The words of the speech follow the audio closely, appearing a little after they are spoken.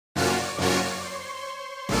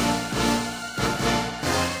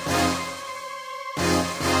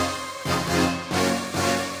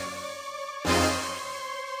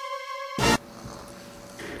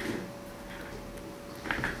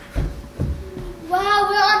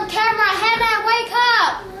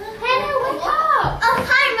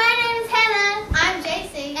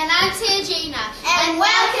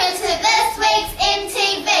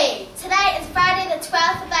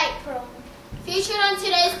Featured on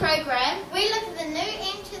today's program, we look at the new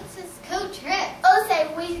entrances cool trip.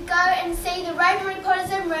 Also, we go and see the roving reporters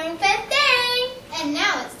in room 15. And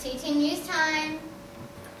now it's TT News time.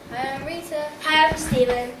 Hi, I'm Rita. Hi, I'm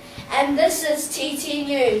Stephen. And this is TT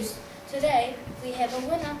News. Today, we have a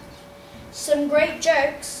winner. Some great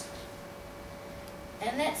jokes.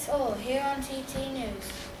 And that's all here on TT News.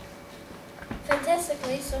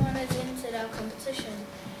 Fantastically, someone has entered our competition.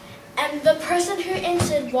 And the person who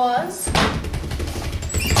entered was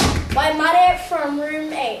my mother from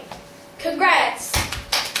room 8. Congrats!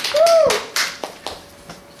 Woo!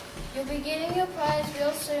 You'll be getting your prize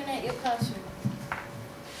real soon at your classroom.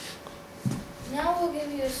 Now we'll give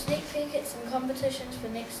you a sneak peek at some competitions for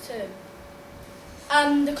next term.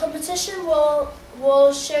 The competition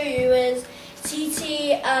we'll show you is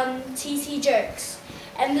TT jokes,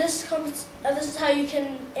 and this is how you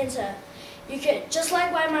can enter. You can, just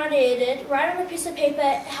like my mother did, write on a piece of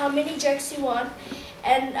paper how many jokes you want,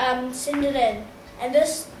 and send it in. And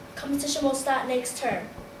this competition will start next term.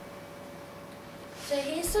 So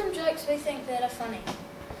here's some jokes we think that are funny.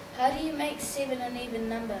 How do you make 7 an even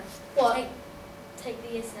number? What? Take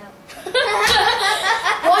the S out.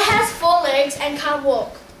 What has 4 legs and can't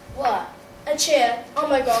walk? What? A chair. Oh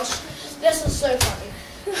my gosh, this is so funny.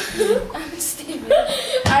 I'm Stephen.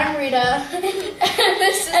 I'm Rita.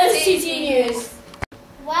 This is TT News.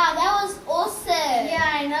 Wow, that was awesome. Yeah,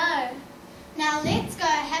 I know. Now let's go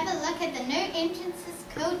have a look at the new entrances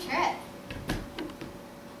cool trip.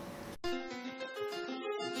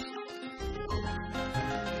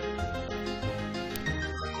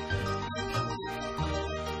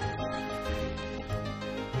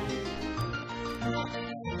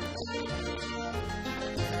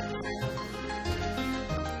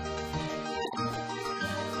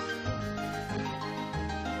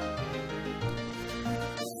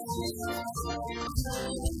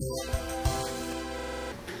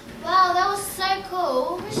 Wow, that was so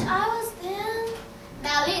cool. Wish I was there.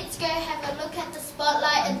 Now let's go have a look at the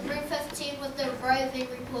spotlight in room 15 with the roving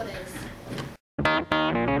reporters.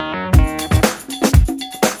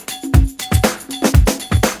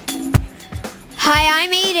 Hi,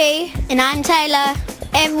 I'm Edie. And I'm Taylor.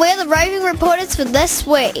 And we're the roving reporters for this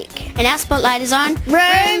week. And our spotlight is on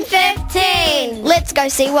room 15. Let's go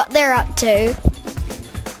see what they're up to.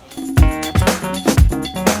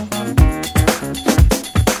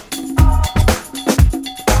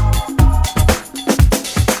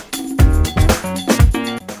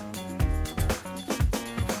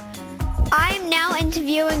 I'm now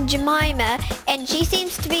interviewing Jemima, and she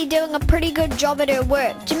seems to be doing a pretty good job at her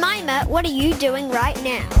work. Jemima, what are you doing right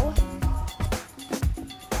now?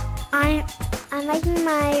 I'm making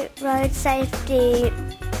my road safety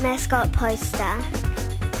mascot poster.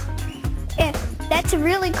 Yeah, that's a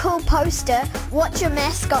really cool poster. What's your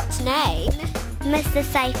mascot's name? Mr.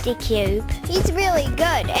 Safety Cube. He's really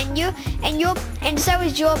good, and so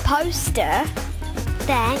is your poster.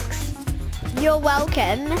 Thanks. You're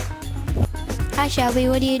welcome. Hi Shelby,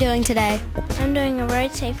 what are you doing today? I'm doing a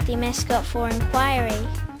road safety mascot for Inquiry.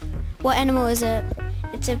 What animal is it?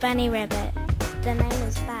 It's a bunny rabbit. The name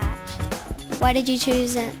is Batch. Why did you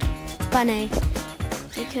choose it, bunny?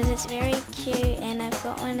 Because it's very cute and I've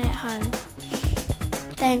got one at home.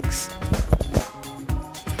 Thanks.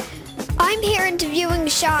 I'm here interviewing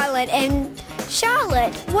Charlotte, and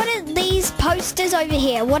Charlotte, what are these posters over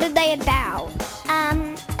here? What are they about?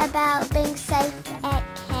 About being safe at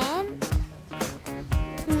camp.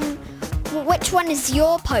 Which one is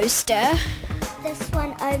your poster? This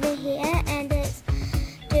one over here, and it's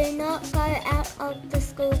do not go out of the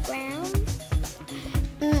school grounds.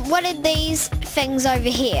 What are these things over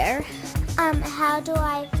here? How do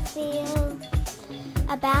I feel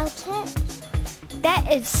about it?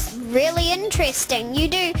 That is really interesting. You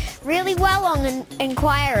do really well on an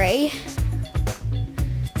Inquiry.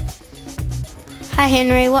 Hi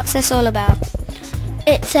Henry, what's this all about?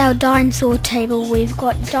 It's our dinosaur table. We've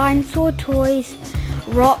got dinosaur toys,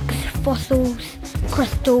 rocks, fossils,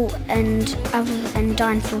 crystal and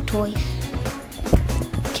dinosaur toys.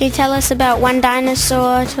 Can you tell us about one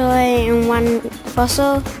dinosaur toy and one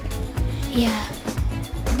fossil? Yeah.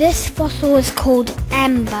 This fossil is called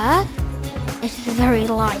Amber. It is very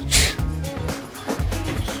light.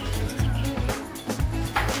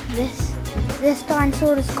 This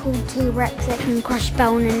dinosaur is called T-Rex. It can crush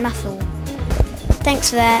bone and muscle.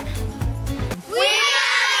 Thanks for that.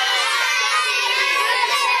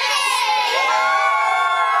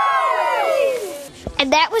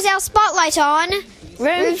 And that was our spotlight on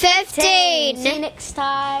room 15. See you next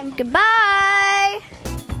time. Goodbye.